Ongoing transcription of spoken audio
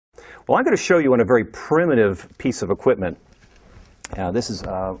Well, I'm going to show you on a very primitive piece of equipment. This is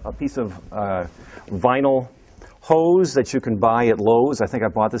a piece of vinyl hose that you can buy at Lowe's. I think I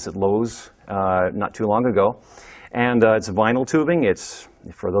bought this at Lowe's not too long ago. And it's vinyl tubing. It's,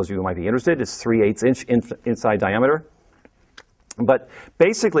 for those of you who might be interested, it's 3/8 inch inside diameter. But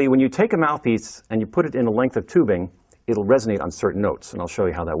basically, when you take a mouthpiece and you put it in a length of tubing, it'll resonate on certain notes, and I'll show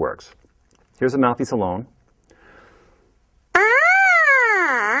you how that works. Here's a mouthpiece alone.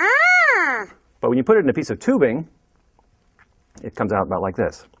 But when you put it in a piece of tubing, it comes out about like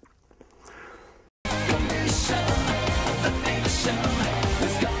this.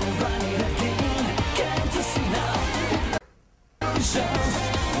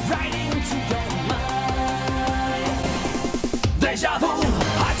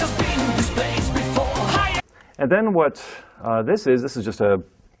 And then what this is just a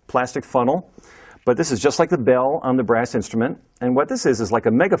plastic funnel, but this is just like the bell on the brass instrument. And what this is like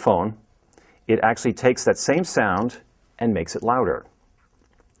a megaphone. It actually takes that same sound and makes it louder.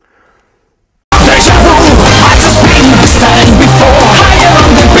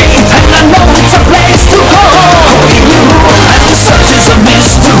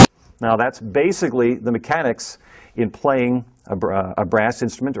 Now that's basically the mechanics in playing a brass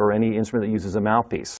instrument or any instrument that uses a mouthpiece.